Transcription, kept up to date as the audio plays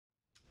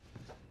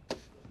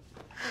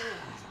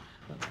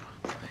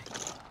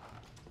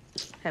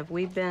Have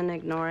we been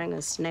ignoring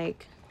a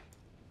snake?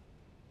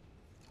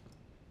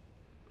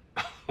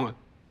 What?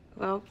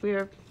 Well,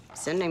 we're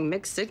sending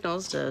mixed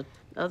signals to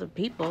other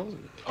people.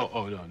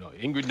 Oh, no.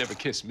 Ingrid never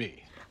kissed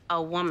me.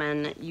 A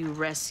woman you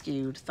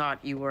rescued thought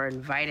you were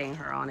inviting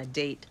her on a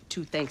date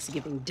to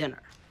Thanksgiving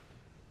dinner.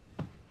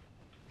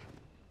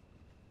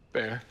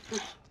 Fair.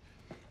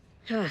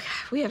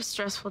 We have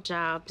stressful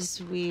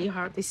jobs. We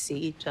hardly see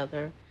each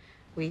other.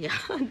 We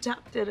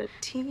adopted a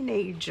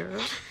teenager.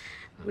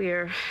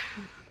 We're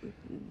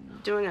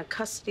doing a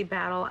custody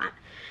battle.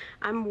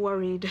 I'm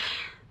worried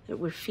that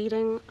we're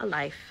feeding a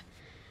life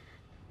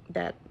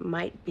that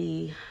might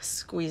be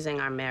squeezing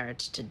our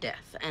marriage to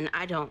death. And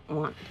I don't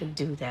want to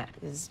do that.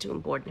 It's too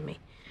important to me.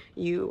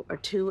 You are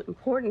too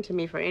important to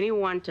me for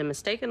anyone to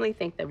mistakenly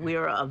think that we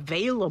are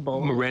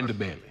available. Miranda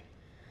Bailey.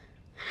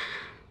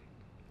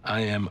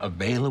 I am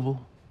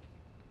available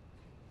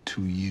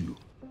to you.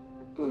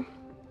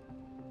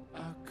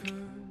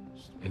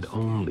 And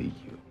only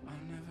you.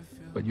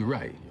 But you're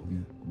right.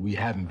 We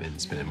haven't been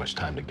spending much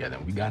time together.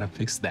 We gotta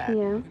fix that.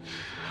 Yeah.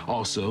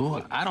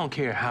 Also, I don't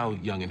care how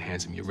young and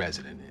handsome your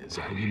resident is.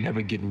 You're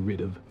never getting rid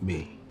of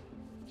me.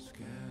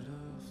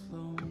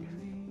 Come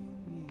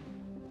here.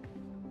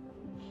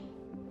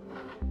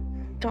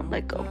 Don't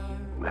let go.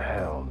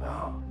 Hell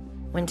no.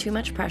 When too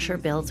much pressure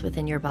builds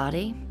within your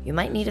body, you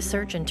might need a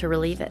surgeon to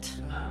relieve it.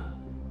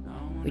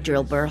 We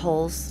drill burr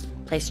holes,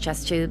 place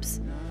chest tubes,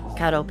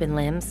 cut open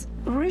limbs.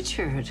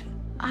 Richard,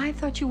 I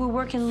thought you were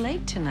working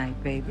late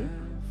tonight, baby.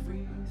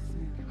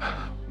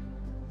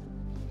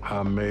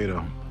 I made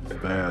a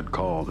bad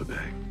call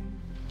today.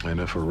 And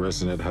if a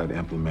resident had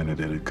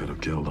implemented it, it could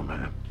have killed a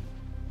man.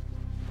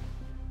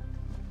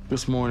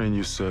 This morning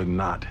you said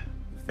not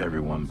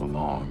everyone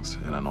belongs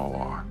in an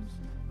OR.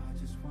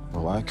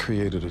 Well, I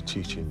created a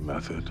teaching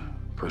method,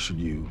 pressured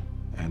you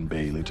and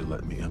Bailey to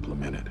let me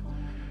implement it.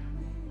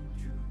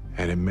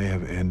 And it may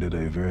have ended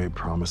a very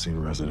promising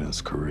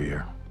resident's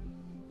career.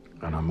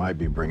 And I might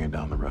be bringing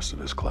down the rest of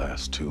this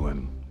class, too,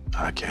 and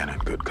I can't in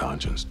good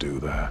conscience do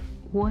that.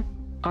 What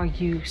are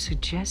you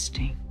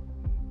suggesting?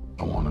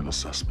 I want an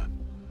assessment.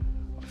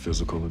 A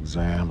physical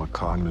exam, a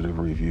cognitive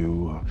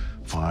review,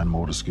 a fine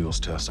motor skills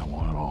test. I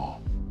want it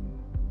all.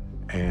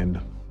 And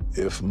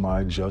if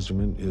my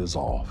judgment is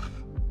off,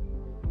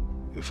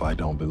 if I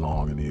don't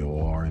belong in the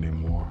OR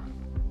anymore,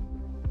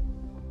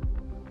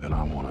 then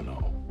I want to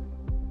know.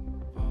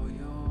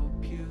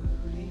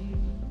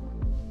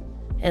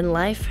 In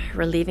life,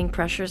 relieving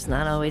pressure's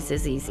not always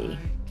as easy,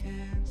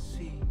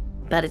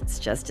 but it's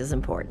just as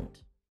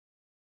important.